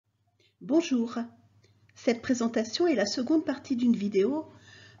Bonjour, cette présentation est la seconde partie d'une vidéo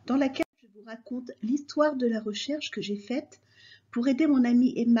dans laquelle je vous raconte l'histoire de la recherche que j'ai faite pour aider mon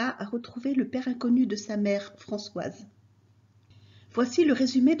amie Emma à retrouver le père inconnu de sa mère, Françoise. Voici le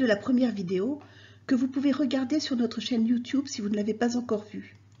résumé de la première vidéo que vous pouvez regarder sur notre chaîne YouTube si vous ne l'avez pas encore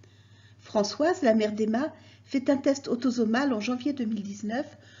vue. Françoise, la mère d'Emma, fait un test autosomal en janvier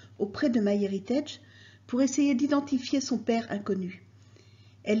 2019 auprès de MyHeritage pour essayer d'identifier son père inconnu.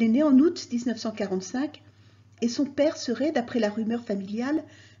 Elle est née en août 1945 et son père serait, d'après la rumeur familiale,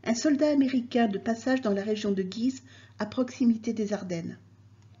 un soldat américain de passage dans la région de Guise, à proximité des Ardennes.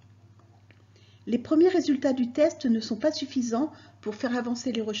 Les premiers résultats du test ne sont pas suffisants pour faire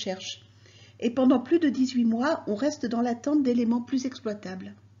avancer les recherches, et pendant plus de 18 mois, on reste dans l'attente d'éléments plus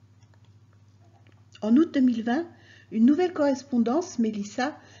exploitables. En août 2020, une nouvelle correspondance,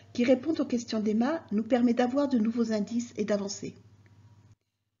 Mélissa, qui répond aux questions d'Emma, nous permet d'avoir de nouveaux indices et d'avancer.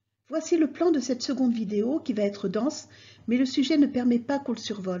 Voici le plan de cette seconde vidéo qui va être dense, mais le sujet ne permet pas qu'on le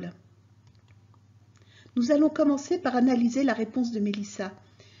survole. Nous allons commencer par analyser la réponse de Mélissa.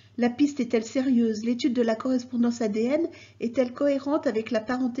 La piste est-elle sérieuse? L'étude de la correspondance ADN est-elle cohérente avec la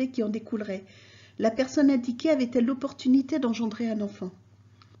parenté qui en découlerait? La personne indiquée avait-elle l'opportunité d'engendrer un enfant?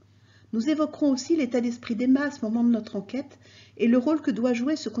 Nous évoquerons aussi l'état d'esprit d'Emma à ce moment de notre enquête et le rôle que doit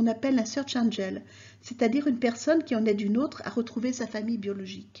jouer ce qu'on appelle un search angel, c'est-à-dire une personne qui en aide une autre à retrouver sa famille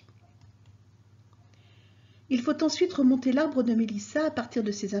biologique. Il faut ensuite remonter l'arbre de Mélissa à partir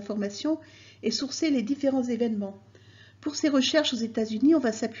de ces informations et sourcer les différents événements. Pour ces recherches aux États-Unis, on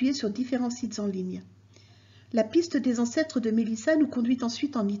va s'appuyer sur différents sites en ligne. La piste des ancêtres de Mélissa nous conduit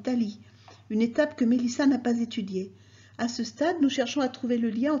ensuite en Italie, une étape que Mélissa n'a pas étudiée. À ce stade, nous cherchons à trouver le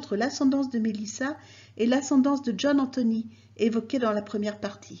lien entre l'ascendance de Mélissa et l'ascendance de John Anthony, évoquée dans la première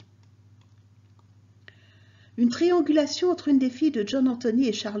partie. Une triangulation entre une des filles de John Anthony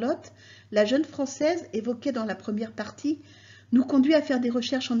et Charlotte, la jeune Française évoquée dans la première partie, nous conduit à faire des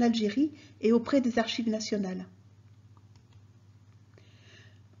recherches en Algérie et auprès des archives nationales.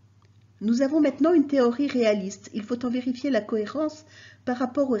 Nous avons maintenant une théorie réaliste. Il faut en vérifier la cohérence par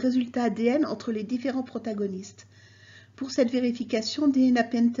rapport aux résultats ADN entre les différents protagonistes. Pour cette vérification, DNA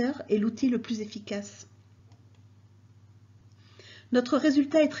Painter est l'outil le plus efficace. Notre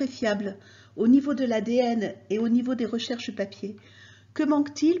résultat est très fiable au niveau de l'ADN et au niveau des recherches papier. Que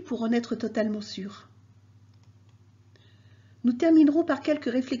manque-t-il pour en être totalement sûr? Nous terminerons par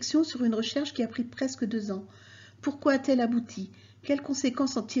quelques réflexions sur une recherche qui a pris presque 2 ans. Pourquoi a-t-elle abouti? Quelles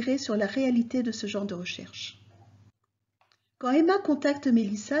conséquences en tirer sur la réalité de ce genre de recherche? Quand Emma contacte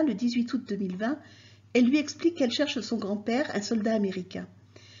Mélissa le 18 août 2020, elle lui explique qu'elle cherche son grand-père, un soldat américain.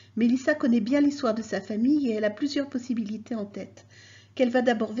 Mélissa connaît bien l'histoire de sa famille et elle a plusieurs possibilités en tête, qu'elle va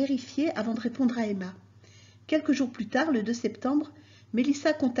d'abord vérifier avant de répondre à Emma. Quelques jours plus tard, le 2 septembre,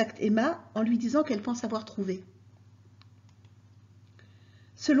 Mélissa contacte Emma en lui disant qu'elle pense avoir trouvé.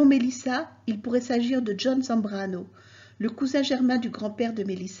 Selon Mélissa, il pourrait s'agir de John Zambrano, le cousin germain du grand-père de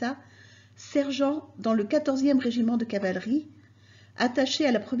Mélissa, sergent dans le 14e régiment de cavalerie, attaché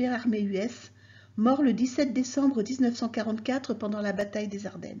à la première armée US, mort le 17 décembre 1944 pendant la bataille des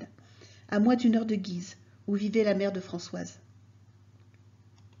Ardennes, à moins d'1 heure de Guise, où vivait la mère de Françoise.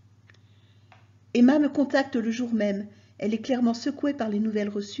 Emma me contacte le jour même. Elle est clairement secouée par les nouvelles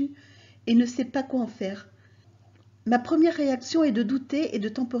reçues et ne sait pas quoi en faire. Ma première réaction est de douter et de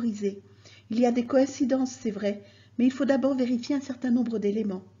temporiser. Il y a des coïncidences, c'est vrai, mais il faut d'abord vérifier un certain nombre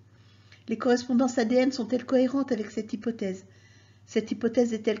d'éléments. Les correspondances ADN sont-elles cohérentes avec cette hypothèse? Cette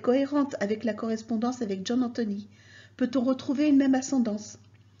hypothèse est-elle cohérente avec la correspondance avec John Anthony? Peut-on retrouver une même ascendance?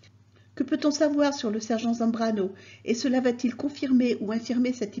 Que peut-on savoir sur le sergent Zambrano et cela va-t-il confirmer ou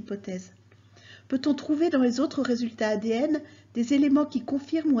infirmer cette hypothèse? Peut-on trouver dans les autres résultats ADN des éléments qui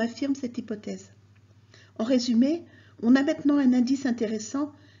confirment ou infirment cette hypothèse? En résumé, on a maintenant un indice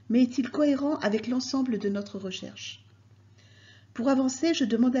intéressant, mais est-il cohérent avec l'ensemble de notre recherche? Pour avancer, je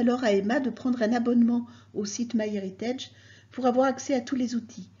demande alors à Emma de prendre un abonnement au site MyHeritage pour avoir accès à tous les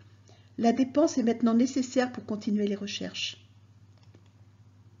outils. La dépense est maintenant nécessaire pour continuer les recherches.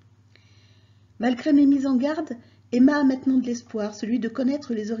 Malgré mes mises en garde, Emma a maintenant de l'espoir, celui de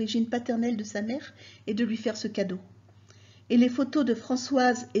connaître les origines paternelles de sa mère et de lui faire ce cadeau. Et les photos de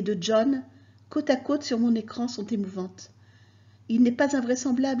Françoise et de John, côte à côte sur mon écran, sont émouvantes. Il n'est pas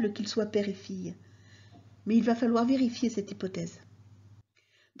invraisemblable qu'ils soient père et fille, mais il va falloir vérifier cette hypothèse.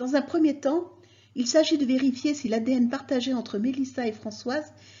 Dans un premier temps, il s'agit de vérifier si l'ADN partagé entre Mélissa et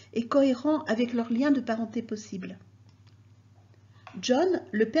Françoise est cohérent avec leur lien de parenté possible. John,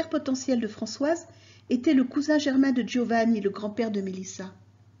 le père potentiel de Françoise, était le cousin germain de Giovanni, le grand-père de Mélissa.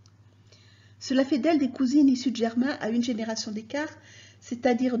 Cela fait d'elle des cousines issues de germains à une génération d'écart,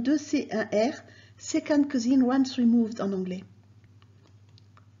 c'est-à-dire 2C, 1R, second cousin once removed en anglais.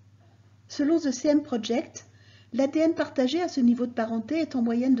 Selon The CM Project, l'ADN partagé à ce niveau de parenté est en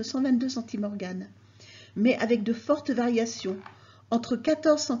moyenne de 122 centimorganes, mais avec de fortes variations, entre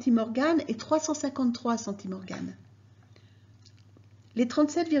 14 centimorganes et 353 centimorganes. Les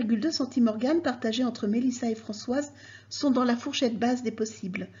 37,2 centimorganes partagés entre Mélissa et Françoise sont dans la fourchette basse des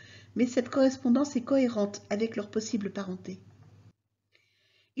possibles, mais cette correspondance est cohérente avec leur possible parenté.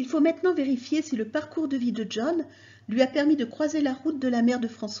 Il faut maintenant vérifier si le parcours de vie de John lui a permis de croiser la route de la mère de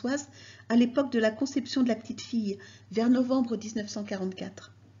Françoise à l'époque de la conception de la petite fille, vers novembre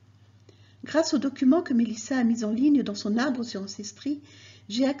 1944. Grâce aux documents que Mélissa a mis en ligne dans son arbre sur Ancestry,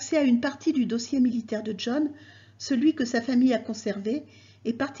 j'ai accès à une partie du dossier militaire de John, celui que sa famille a conservé,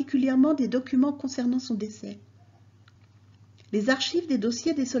 et particulièrement des documents concernant son décès. Les archives des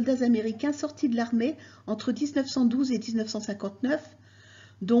dossiers des soldats américains sortis de l'armée entre 1912 et 1959,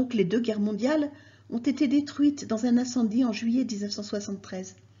 donc les 2 guerres mondiales, ont été détruites dans un incendie en juillet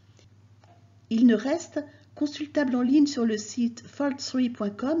 1973. Il ne reste, consultable en ligne sur le site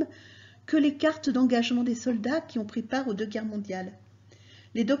fault3.com, que les cartes d'engagement des soldats qui ont pris part aux 2 guerres mondiales.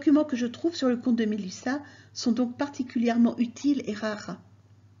 Les documents que je trouve sur le compte de Mélissa sont donc particulièrement utiles et rares.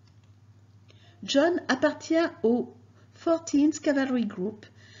 John appartient au 14th Cavalry Group,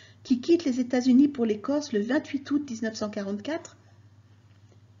 qui quitte les États-Unis pour l'Écosse le 28 août 1944,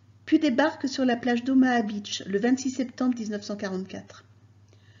 puis débarque sur la plage d'Omaha Beach le 26 septembre 1944.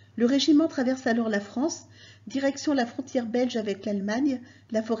 Le régiment traverse alors la France, direction la frontière belge avec l'Allemagne,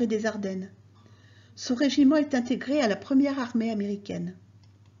 la forêt des Ardennes. Son régiment est intégré à la première armée américaine.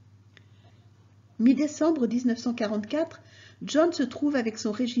 Mi-décembre 1944, John se trouve avec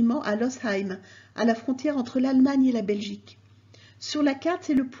son régiment à Losheim, à la frontière entre l'Allemagne et la Belgique. Sur la carte,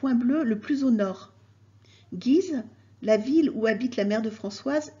 c'est le point bleu le plus au nord. Guise, la ville où habite la mère de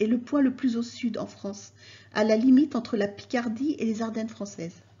Françoise, est le point le plus au sud en France, à la limite entre la Picardie et les Ardennes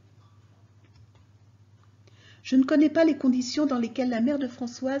françaises. Je ne connais pas les conditions dans lesquelles la mère de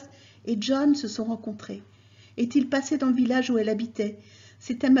Françoise et John se sont rencontrés. Est-il passé dans le village où elle habitait?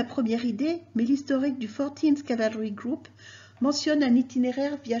 C'était ma première idée, mais l'historique du 14th Cavalry Group mentionne un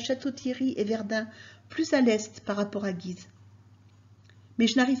itinéraire via Château-Thierry et Verdun, plus à l'est par rapport à Guise. Mais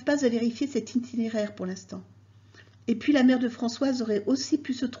je n'arrive pas à vérifier cet itinéraire pour l'instant. Et puis la mère de Françoise aurait aussi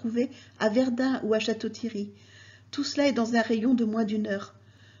pu se trouver à Verdun ou à Château-Thierry. Tout cela est dans un rayon de moins d'1 heure.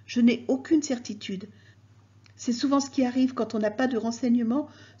 Je n'ai aucune certitude. C'est souvent ce qui arrive quand on n'a pas de renseignements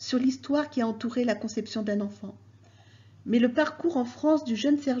sur l'histoire qui a entouré la conception d'un enfant. Mais le parcours en France du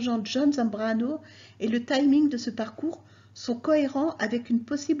jeune sergent John Zambrano et le timing de ce parcours sont cohérents avec une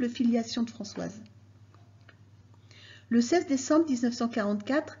possible filiation de Françoise. Le 16 décembre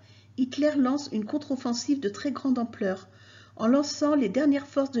 1944, Hitler lance une contre-offensive de très grande ampleur, en lançant les dernières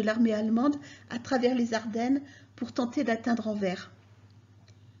forces de l'armée allemande à travers les Ardennes pour tenter d'atteindre Anvers.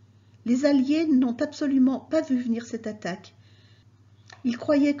 Les Alliés n'ont absolument pas vu venir cette attaque. Ils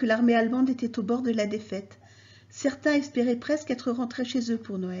croyaient que l'armée allemande était au bord de la défaite. Certains espéraient presque être rentrés chez eux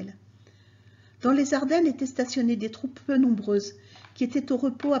pour Noël. Dans les Ardennes étaient stationnées des troupes peu nombreuses, qui étaient au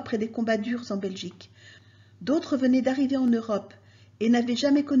repos après des combats durs en Belgique. D'autres venaient d'arriver en Europe et n'avaient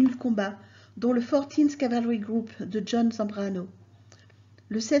jamais connu le combat, dont le 14th Cavalry Group de John Zambrano.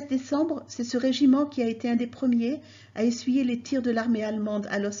 Le 16 décembre, c'est ce régiment qui a été un des premiers à essuyer les tirs de l'armée allemande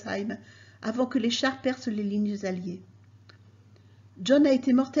à Losheim, avant que les chars percent les lignes alliées. John a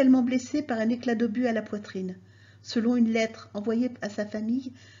été mortellement blessé par un éclat d'obus à la poitrine, selon une lettre envoyée à sa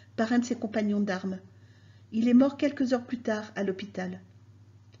famille par un de ses compagnons d'armes. Il est mort quelques heures plus tard à l'hôpital.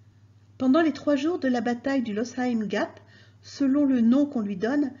 Pendant les 3 jours de la bataille du Losheim Gap, selon le nom qu'on lui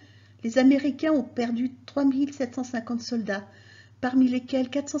donne, les Américains ont perdu 3750 soldats, parmi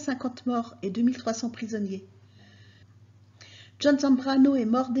lesquels 450 morts et 2300 prisonniers. John Zambrano est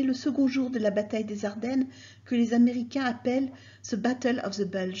mort dès le second jour de la bataille des Ardennes, que les Américains appellent « The Battle of the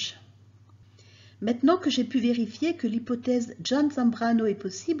Bulge ». Maintenant que j'ai pu vérifier que l'hypothèse John Zambrano est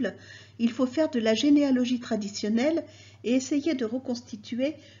possible, il faut faire de la généalogie traditionnelle et essayer de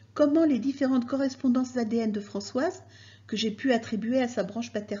reconstituer comment les différentes correspondances ADN de Françoise, que j'ai pu attribuer à sa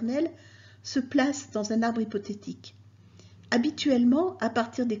branche paternelle, se placent dans un arbre hypothétique. Habituellement, à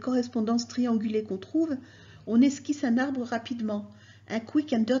partir des correspondances triangulées qu'on trouve, on esquisse un arbre rapidement, un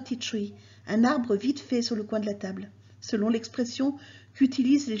quick and dirty tree, un arbre vite fait sur le coin de la table, selon l'expression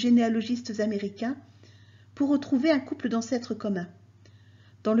qu'utilisent les généalogistes américains, pour retrouver un couple d'ancêtres communs.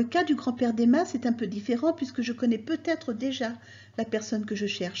 Dans le cas du grand-père d'Emma, c'est un peu différent puisque je connais peut-être déjà la personne que je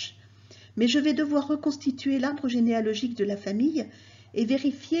cherche. Mais je vais devoir reconstituer l'arbre généalogique de la famille et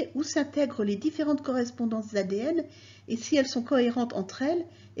vérifier où s'intègrent les différentes correspondances ADN et si elles sont cohérentes entre elles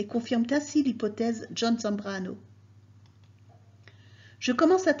et confirment ainsi l'hypothèse John Zambrano. Je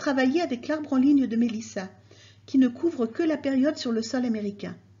commence à travailler avec l'arbre en ligne de Melissa, qui ne couvre que la période sur le sol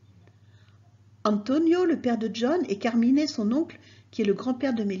américain. Antonio, le père de John, et Carmine, son oncle, qui est le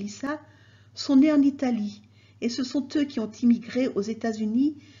grand-père de Melissa, sont nés en Italie, et ce sont eux qui ont immigré aux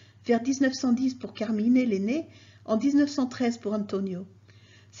États-Unis vers 1910 pour Carmine, l'aîné, en 1913 pour Antonio.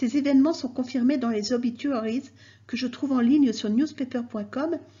 Ces événements sont confirmés dans les obituaries que je trouve en ligne sur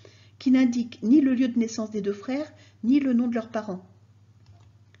newspaper.com, qui n'indiquent ni le lieu de naissance des deux frères, ni le nom de leurs parents.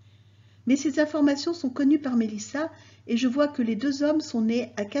 Mais ces informations sont connues par Melissa et je vois que les deux hommes sont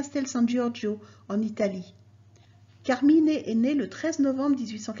nés à Castel San Giorgio, en Italie. Carmine est né le 13 novembre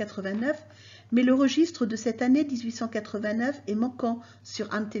 1889, mais le registre de cette année 1889 est manquant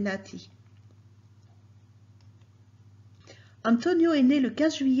sur Antenati. Antonio est né le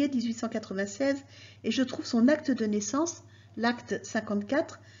 15 juillet 1896 et je trouve son acte de naissance, l'acte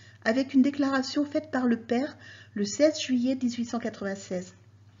 54, avec une déclaration faite par le père le 16 juillet 1896.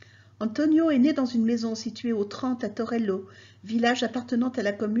 Antonio est né dans une maison située au 30 à Torello, village appartenant à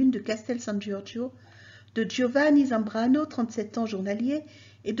la commune de Castel San Giorgio, de Giovanni Zambrano, 37 ans journalier,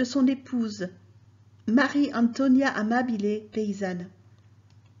 et de son épouse, Marie Antonia Amabile, paysanne.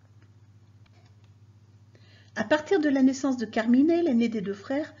 À partir de la naissance de Carmine, l'aîné des deux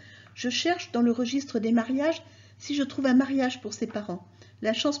frères, je cherche dans le registre des mariages si je trouve un mariage pour ses parents.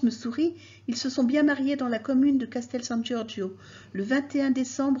 La chance me sourit, ils se sont bien mariés dans la commune de Castel San Giorgio, le 21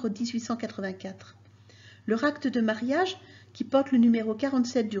 décembre 1884. Leur acte de mariage, qui porte le numéro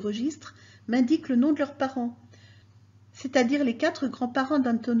 47 du registre, m'indique le nom de leurs parents, c'est-à-dire les 4 grands-parents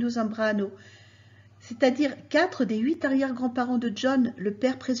d'Antonio Zambrano, c'est-à-dire 4 des 8 arrière-grands-parents de John, le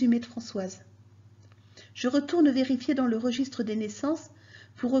père présumé de Françoise. Je retourne vérifier dans le registre des naissances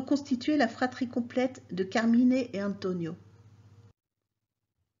pour reconstituer la fratrie complète de Carmine et Antonio.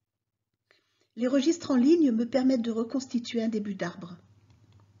 Les registres en ligne me permettent de reconstituer un début d'arbre.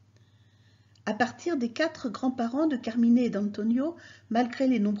 À partir des 4 grands-parents de Carmine et d'Antonio, malgré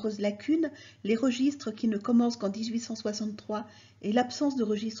les nombreuses lacunes, les registres qui ne commencent qu'en 1863 et l'absence de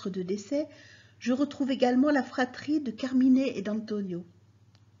registre de décès, je retrouve également la fratrie de Carmine et d'Antonio.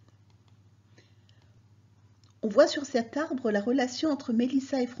 On voit sur cet arbre la relation entre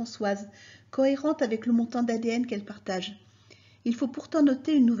Melissa et Françoise, cohérente avec le montant d'ADN qu'elles partagent. Il faut pourtant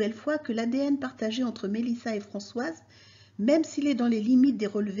noter une nouvelle fois que l'ADN partagé entre Melissa et Françoise, même s'il est dans les limites des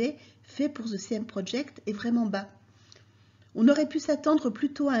relevés faits pour The CM Project, est vraiment bas. On aurait pu s'attendre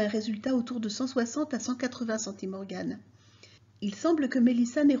plutôt à un résultat autour de 160 à 180 centimorganes. Il semble que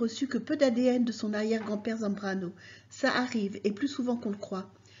Melissa n'ait reçu que peu d'ADN de son arrière-grand-père Zambrano. Ça arrive, et plus souvent qu'on le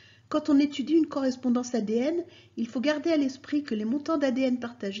croit. Quand on étudie une correspondance ADN, il faut garder à l'esprit que les montants d'ADN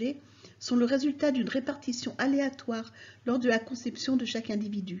partagés sont le résultat d'une répartition aléatoire lors de la conception de chaque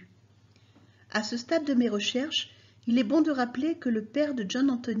individu. À ce stade de mes recherches, il est bon de rappeler que le père de John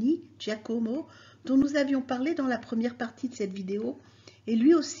Anthony, Giacomo, dont nous avions parlé dans la première partie de cette vidéo, est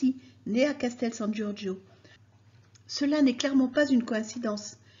lui aussi né à Castel San Giorgio. Cela n'est clairement pas une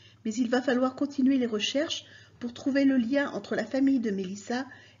coïncidence, mais il va falloir continuer les recherches pour trouver le lien entre la famille de Melissa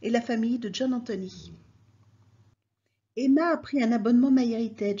et la famille de John Anthony. Emma a pris un abonnement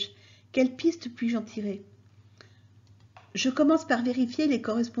MyHeritage. Quelle piste puis-je en tirer? Je commence par vérifier les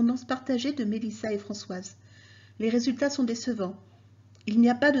correspondances partagées de Melissa et Françoise. Les résultats sont décevants. Il n'y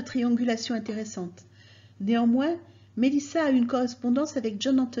a pas de triangulation intéressante. Néanmoins, Melissa a une correspondance avec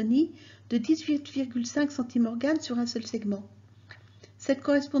John Anthony de 18,5 centimorganes sur un seul segment. Cette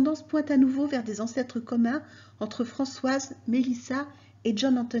correspondance pointe à nouveau vers des ancêtres communs entre Françoise, Melissa et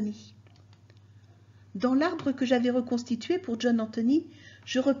John Anthony. Dans l'arbre que j'avais reconstitué pour John Anthony,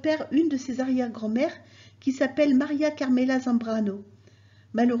 je repère une de ses arrière-grand-mères qui s'appelle Maria Carmela Zambrano.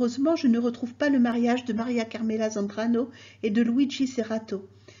 Malheureusement, je ne retrouve pas le mariage de Maria Carmela Zambrano et de Luigi Serrato.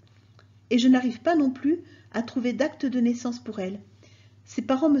 Et je n'arrive pas non plus à trouver d'acte de naissance pour elle. Ses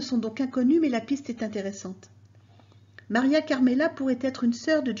parents me sont donc inconnus, mais la piste est intéressante. Maria Carmela pourrait être une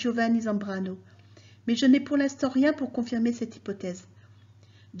sœur de Giovanni Zambrano, mais je n'ai pour l'instant rien pour confirmer cette hypothèse.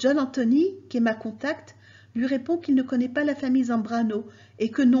 John Anthony, qui est ma contact, lui répond qu'il ne connaît pas la famille Zambrano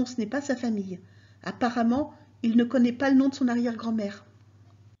et que non, ce n'est pas sa famille. Apparemment, il ne connaît pas le nom de son arrière-grand-mère.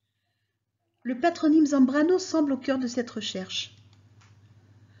 Le patronyme Zambrano semble au cœur de cette recherche.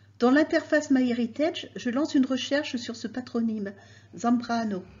 Dans l'interface MyHeritage, je lance une recherche sur ce patronyme,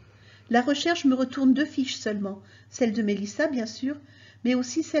 Zambrano. La recherche me retourne 2 fiches seulement, celle de Melissa bien sûr, mais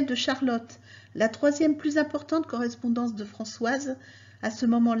aussi celle de Charlotte, la 3e plus importante correspondance de Françoise. À ce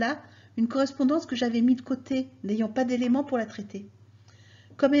moment-là, une correspondance que j'avais mise de côté, n'ayant pas d'éléments pour la traiter.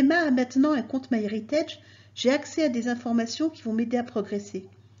 Comme Emma a maintenant un compte MyHeritage, j'ai accès à des informations qui vont m'aider à progresser.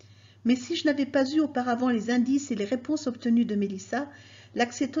 Mais si je n'avais pas eu auparavant les indices et les réponses obtenues de Mélissa,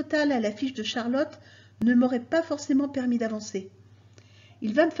 l'accès total à la fiche de Charlotte ne m'aurait pas forcément permis d'avancer.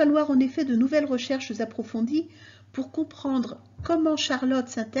 Il va me falloir en effet de nouvelles recherches approfondies pour comprendre comment Charlotte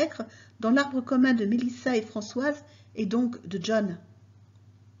s'intègre dans l'arbre commun de Mélissa et Françoise, et donc de John.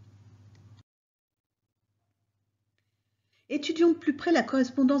 Étudions de plus près la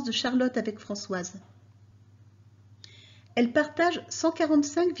correspondance de Charlotte avec Françoise. Elles partagent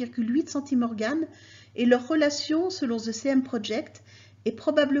 145,8 centimorganes et leur relation, selon The CM Project, est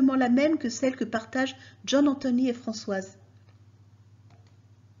probablement la même que celle que partagent John Anthony et Françoise.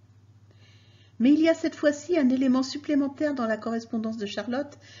 Mais il y a cette fois-ci un élément supplémentaire dans la correspondance de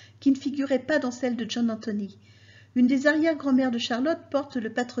Charlotte qui ne figurait pas dans celle de John Anthony. Une des arrière-grand-mères de Charlotte porte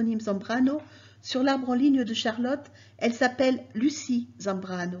le patronyme Zambrano. Sur l'arbre en ligne de Charlotte, elle s'appelle Lucie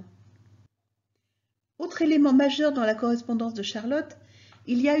Zambrano. Autre élément majeur dans la correspondance de Charlotte,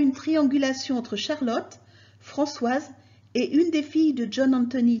 il y a une triangulation entre Charlotte, Françoise et une des filles de John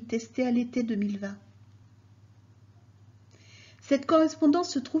Anthony, testée à l'été 2020. Cette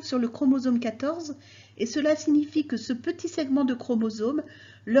correspondance se trouve sur le chromosome 14 et cela signifie que ce petit segment de chromosome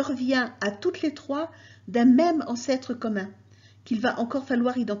leur vient à toutes les trois d'un même ancêtre commun, qu'il va encore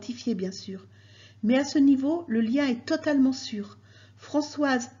falloir identifier bien sûr. Mais à ce niveau, le lien est totalement sûr.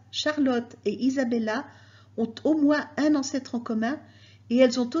 Françoise, Charlotte et Isabella ont au moins un ancêtre en commun et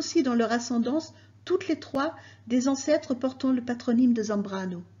elles ont aussi dans leur ascendance toutes les trois des ancêtres portant le patronyme de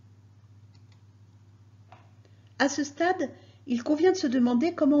Zambrano. À ce stade, il convient de se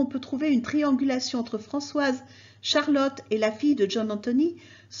demander comment on peut trouver une triangulation entre Françoise, Charlotte et la fille de John Anthony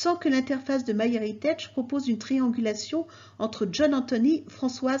sans que l'interface de MyHeritage propose une triangulation entre John Anthony,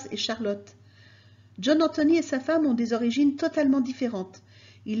 Françoise et Charlotte. John Anthony et sa femme ont des origines totalement différentes.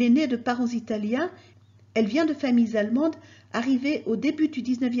 Il est né de parents italiens, elle vient de familles allemandes arrivées au début du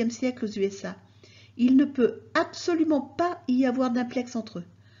XIXe siècle aux USA. Il ne peut absolument pas y avoir d'implex entre eux.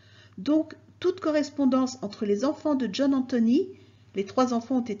 Donc, toute correspondance entre les enfants de John Anthony, les trois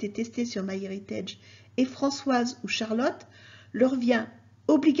enfants ont été testés sur MyHeritage, et Françoise ou Charlotte, leur vient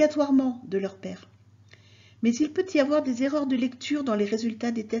obligatoirement de leur père. Mais il peut y avoir des erreurs de lecture dans les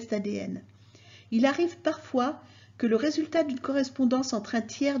résultats des tests ADN. Il arrive parfois que le résultat d'une correspondance entre un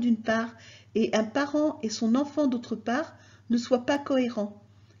tiers d'une part et un parent et son enfant d'autre part ne soit pas cohérent,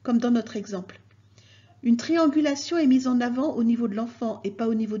 comme dans notre exemple. Une triangulation est mise en avant au niveau de l'enfant et pas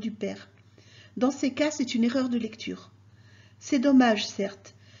au niveau du père. Dans ces cas, c'est une erreur de lecture. C'est dommage,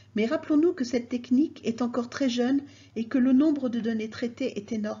 certes, mais rappelons-nous que cette technique est encore très jeune et que le nombre de données traitées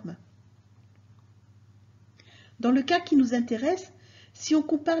est énorme. Dans le cas qui nous intéresse, si on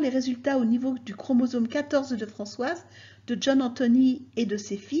compare les résultats au niveau du chromosome 14 de Françoise, de John Anthony et de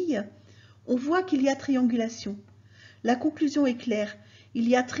ses filles, on voit qu'il y a triangulation. La conclusion est claire, il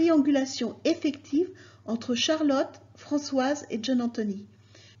y a triangulation effective entre Charlotte, Françoise et John Anthony.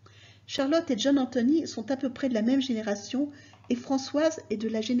 Charlotte et John Anthony sont à peu près de la même génération et Françoise est de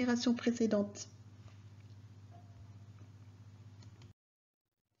la génération précédente.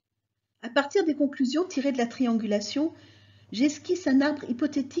 À partir des conclusions tirées de la triangulation, j'esquisse un arbre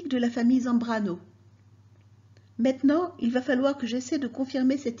hypothétique de la famille Zambrano. Maintenant, il va falloir que j'essaie de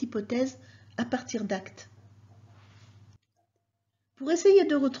confirmer cette hypothèse à partir d'actes. Pour essayer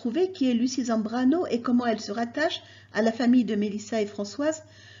de retrouver qui est Lucie Zambrano et comment elle se rattache à la famille de Mélissa et Françoise,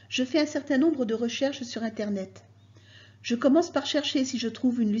 je fais un certain nombre de recherches sur Internet. Je commence par chercher si je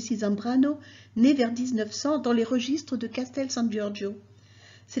trouve une Lucie Zambrano née vers 1900 dans les registres de Castel San Giorgio.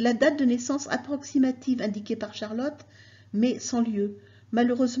 C'est la date de naissance approximative indiquée par Charlotte, mais sans lieu.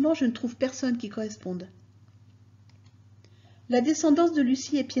 Malheureusement, je ne trouve personne qui corresponde. La descendance de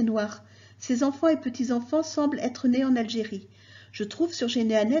Lucie est pied noir. Ses enfants et petits-enfants semblent être nés en Algérie. Je trouve sur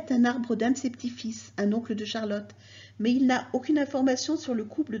Geneatech un arbre d'un de ses petits-fils, un oncle de Charlotte, mais il n'a aucune information sur le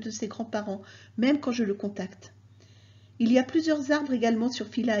couple de ses grands-parents, même quand je le contacte. Il y a plusieurs arbres également sur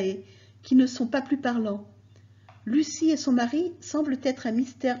Philae, qui ne sont pas plus parlants. Lucie et son mari semblent être un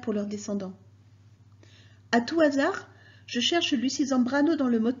mystère pour leurs descendants. À tout hasard, je cherche Lucie Zambrano dans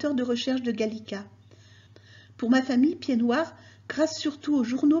le moteur de recherche de Gallica. Pour ma famille, pied noir, grâce surtout aux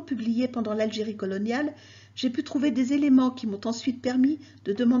journaux publiés pendant l'Algérie coloniale, j'ai pu trouver des éléments qui m'ont ensuite permis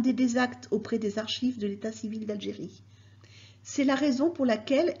de demander des actes auprès des archives de l'état civil d'Algérie. C'est la raison pour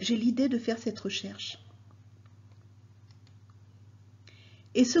laquelle j'ai l'idée de faire cette recherche.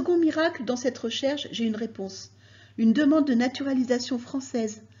 Et second miracle, dans cette recherche, j'ai une réponse. Une demande de naturalisation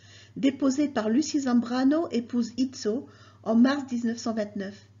française, déposée par Lucie Zambrano, épouse Izzo, en mars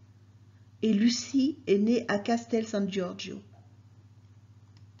 1929. Et Lucie est née à Castel San Giorgio.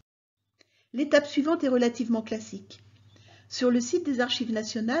 L'étape suivante est relativement classique. Sur le site des Archives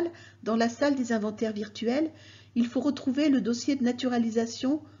nationales, dans la salle des inventaires virtuels, il faut retrouver le dossier de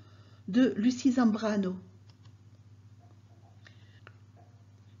naturalisation de Lucie Zambrano.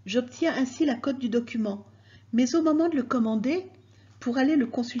 J'obtiens ainsi la cote du document, mais au moment de le commander, pour aller le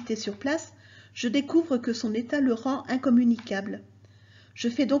consulter sur place, je découvre que son état le rend incommunicable. Je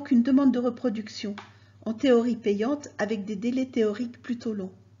fais donc une demande de reproduction, en théorie payante, avec des délais théoriques plutôt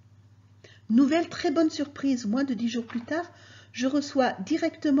longs. Nouvelle très bonne surprise, moins de 10 jours plus tard, je reçois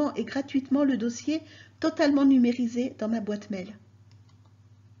directement et gratuitement le dossier totalement numérisé dans ma boîte mail.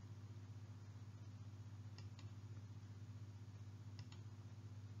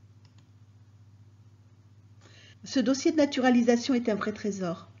 Ce dossier de naturalisation est un vrai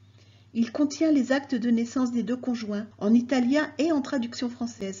trésor. Il contient les actes de naissance des deux conjoints, en italien et en traduction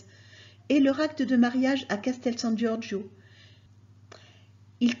française, et leur acte de mariage à Castel San Giorgio.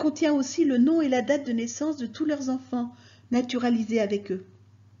 Il contient aussi le nom et la date de naissance de tous leurs enfants, naturalisés avec eux.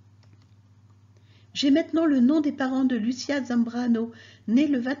 J'ai maintenant le nom des parents de Lucia Zambrano, née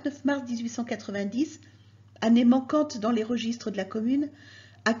le 29 mars 1890, année manquante dans les registres de la commune,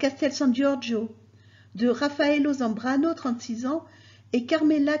 à Castel San Giorgio, de Raffaello Zambrano, 36 ans, et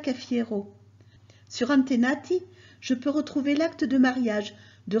Carmela Cafiero. Sur Antenati, je peux retrouver l'acte de mariage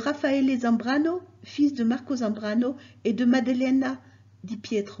de Raffaele Zambrano, fils de Marco Zambrano, et de Maddalena Di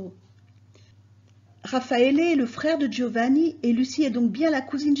Pietro. Raffaele est le frère de Giovanni et Lucie est donc bien la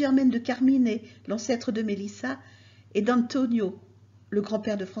cousine germaine de Carmine, l'ancêtre de Melissa, et d'Antonio, le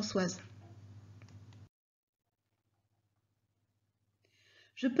grand-père de Françoise.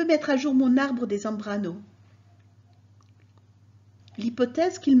 Je peux mettre à jour mon arbre des Zambrano.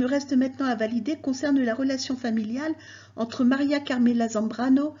 L'hypothèse qu'il me reste maintenant à valider concerne la relation familiale entre Maria Carmela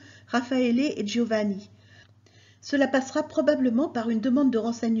Zambrano, Raffaele et Giovanni. Cela passera probablement par une demande de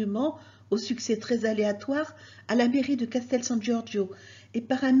renseignement, au succès très aléatoire, à la mairie de Castel San Giorgio et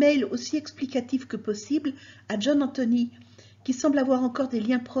par un mail aussi explicatif que possible à John Anthony, qui semble avoir encore des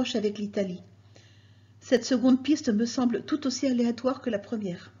liens proches avec l'Italie. Cette seconde piste me semble tout aussi aléatoire que la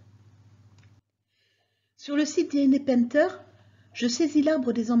première. Sur le site DNA Painter, je saisis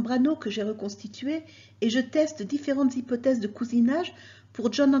l'arbre des Zambrano que j'ai reconstitué et je teste différentes hypothèses de cousinage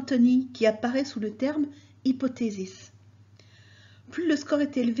pour John Anthony qui apparaît sous le terme hypothésis. Plus le score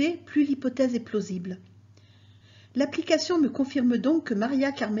est élevé, plus l'hypothèse est plausible. L'application me confirme donc que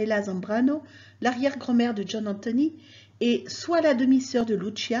Maria Carmela Zambrano, l'arrière-grand-mère de John Anthony, est soit la demi-sœur de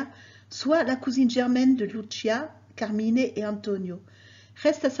Lucia, soit la cousine germaine de Lucia, Carmine et Antonio.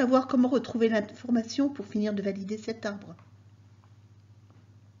 Reste à savoir comment retrouver l'information pour finir de valider cet arbre.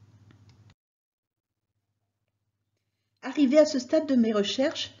 Arrivée à ce stade de mes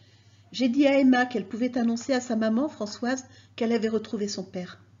recherches, j'ai dit à Emma qu'elle pouvait annoncer à sa maman, Françoise, qu'elle avait retrouvé son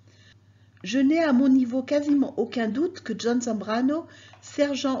père. Je n'ai à mon niveau quasiment aucun doute que John Zambrano,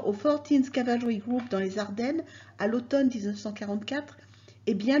 sergent au 14th Cavalry Group dans les Ardennes à l'automne 1944,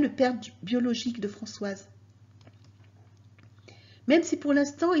 est bien le père biologique de Françoise. Même si pour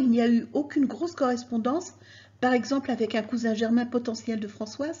l'instant il n'y a eu aucune grosse correspondance, par exemple avec un cousin germain potentiel de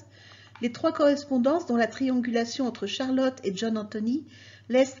Françoise, les trois correspondances dont la triangulation entre Charlotte et John Anthony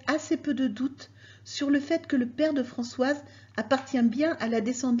laissent assez peu de doute sur le fait que le père de Françoise appartient bien à la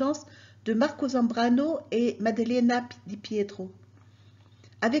descendance de Marco Zambrano et Maddalena Di Pietro.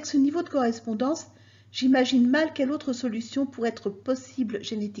 Avec ce niveau de correspondance, j'imagine mal quelle autre solution pourrait être possible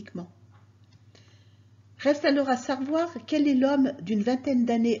génétiquement. Reste alors à savoir quel est l'homme d'une vingtaine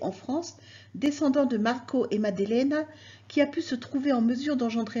d'années en France, descendant de Marco et Maddalena, qui a pu se trouver en mesure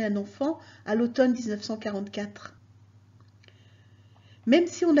d'engendrer un enfant à l'automne 1944. Même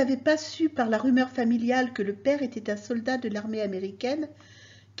si on n'avait pas su par la rumeur familiale que le père était un soldat de l'armée américaine,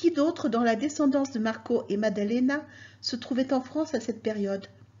 qui d'autre dans la descendance de Marco et Maddalena se trouvait en France à cette période?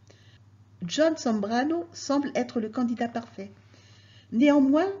 John Zambrano semble être le candidat parfait.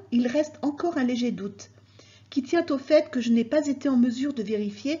 Néanmoins, il reste encore un léger doute, qui tient au fait que je n'ai pas été en mesure de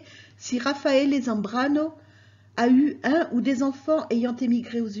vérifier si Raffaele Zambrano a eu un ou des enfants ayant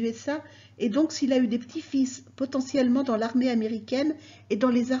émigré aux USA et donc s'il a eu des petits-fils potentiellement dans l'armée américaine et dans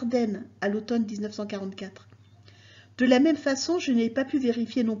les Ardennes à l'automne 1944. De la même façon, je n'ai pas pu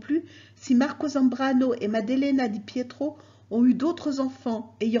vérifier non plus si Marco Zambrano et Maddalena Di Pietro ont eu d'autres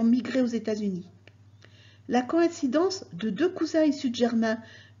enfants ayant migré aux États-Unis. La coïncidence de deux cousins issus de germains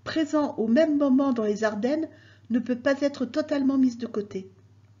présents au même moment dans les Ardennes ne peut pas être totalement mise de côté.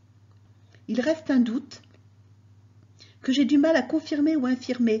 Il reste un doute que j'ai du mal à confirmer ou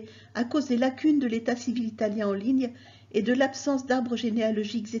infirmer à cause des lacunes de l'état civil italien en ligne et de l'absence d'arbres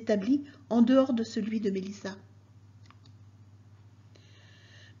généalogiques établis en dehors de celui de Melissa.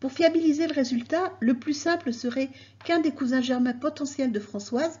 Pour fiabiliser le résultat, le plus simple serait qu'un des cousins germains potentiels de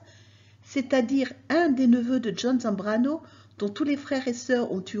Françoise, c'est-à-dire un des neveux de John Zambrano, dont tous les frères et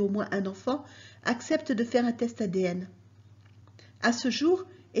sœurs ont eu au moins un enfant, accepte de faire un test ADN. À ce jour,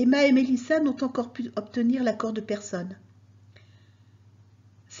 Emma et Mélissa n'ont encore pu obtenir l'accord de personne.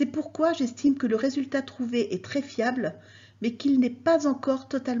 C'est pourquoi j'estime que le résultat trouvé est très fiable, mais qu'il n'est pas encore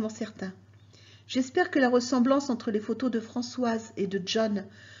totalement certain. J'espère que la ressemblance entre les photos de Françoise et de John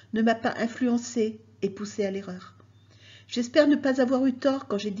ne m'a pas influencée et poussée à l'erreur. J'espère ne pas avoir eu tort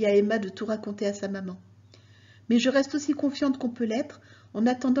quand j'ai dit à Emma de tout raconter à sa maman. Mais je reste aussi confiante qu'on peut l'être en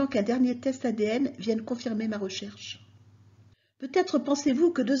attendant qu'un dernier test ADN vienne confirmer ma recherche. Peut-être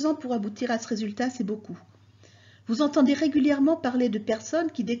pensez-vous que 2 ans pour aboutir à ce résultat, c'est beaucoup. Vous entendez régulièrement parler de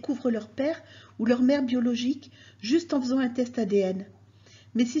personnes qui découvrent leur père ou leur mère biologique juste en faisant un test ADN.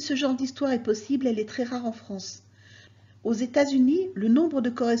 Mais si ce genre d'histoire est possible, elle est très rare en France. Aux États-Unis, le nombre de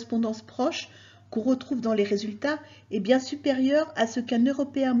correspondances proches qu'on retrouve dans les résultats est bien supérieur à ce qu'un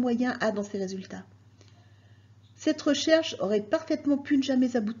Européen moyen a dans ses résultats. Cette recherche aurait parfaitement pu ne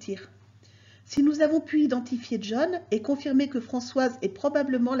jamais aboutir. Si nous avons pu identifier John et confirmer que Françoise est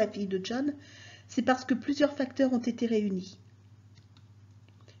probablement la fille de John, c'est parce que plusieurs facteurs ont été réunis.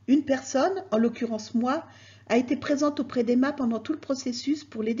 Une personne, en l'occurrence moi, a été présente auprès d'Emma pendant tout le processus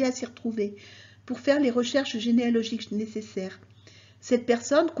pour l'aider à s'y retrouver, pour faire les recherches généalogiques nécessaires. Cette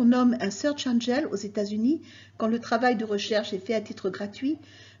personne, qu'on nomme un Search Angel aux États-Unis, quand le travail de recherche est fait à titre gratuit,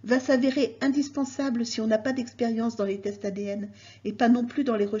 va s'avérer indispensable si on n'a pas d'expérience dans les tests ADN et pas non plus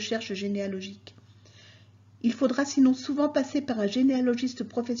dans les recherches généalogiques. Il faudra sinon souvent passer par un généalogiste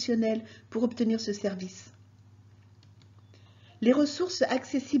professionnel pour obtenir ce service. Les ressources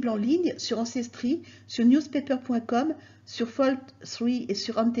accessibles en ligne sur Ancestry, sur newspaper.com, sur Fold3 et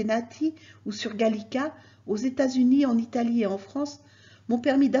sur Antennati ou sur Gallica, aux États-Unis, en Italie et en France, m'ont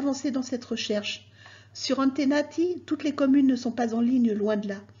permis d'avancer dans cette recherche. Sur Antennati, toutes les communes ne sont pas en ligne, loin de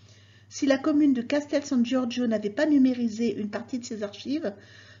là. Si la commune de Castel San Giorgio n'avait pas numérisé une partie de ses archives,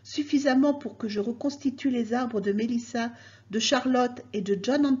 suffisamment pour que je reconstitue les arbres de Mélissa, de Charlotte et de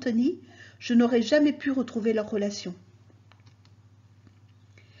John Anthony, je n'aurais jamais pu retrouver leur relation.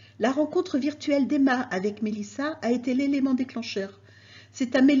 La rencontre virtuelle d'Emma avec Mélissa a été l'élément déclencheur.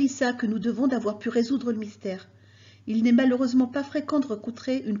 C'est à Mélissa que nous devons d'avoir pu résoudre le mystère. Il n'est malheureusement pas fréquent de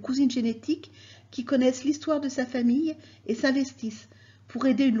rencontrer une cousine génétique qui connaisse l'histoire de sa famille et s'investisse pour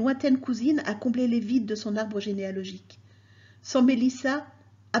aider une lointaine cousine à combler les vides de son arbre généalogique. Sans Mélissa,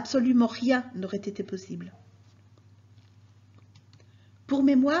 absolument rien n'aurait été possible. Pour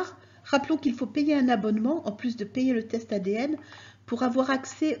mémoire, rappelons qu'il faut payer un abonnement en plus de payer le test ADN pour avoir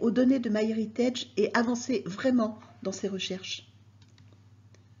accès aux données de MyHeritage et avancer vraiment dans ses recherches.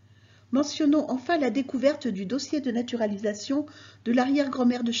 Mentionnons enfin la découverte du dossier de naturalisation de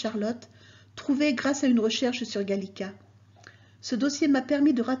l'arrière-grand-mère de Charlotte, trouvé grâce à une recherche sur Gallica. Ce dossier m'a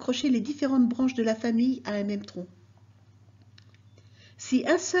permis de raccrocher les différentes branches de la famille à un même tronc. Si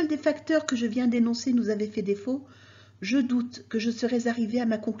un seul des facteurs que je viens d'énoncer nous avait fait défaut, je doute que je serais arrivée à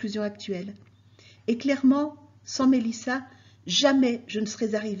ma conclusion actuelle. Et clairement, sans Mélissa, jamais je ne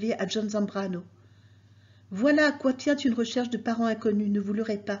serais arrivée à John Zambrano. Voilà à quoi tient une recherche de parents inconnus, ne vous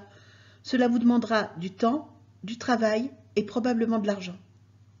leurrez pas. Cela vous demandera du temps, du travail et probablement de l'argent.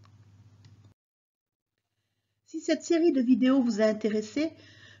 Si cette série de vidéos vous a intéressé,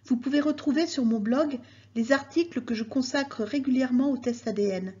 vous pouvez retrouver sur mon blog les articles que je consacre régulièrement aux tests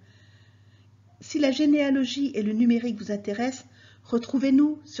ADN. Si la généalogie et le numérique vous intéressent,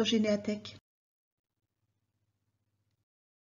 retrouvez-nous sur Geneatech.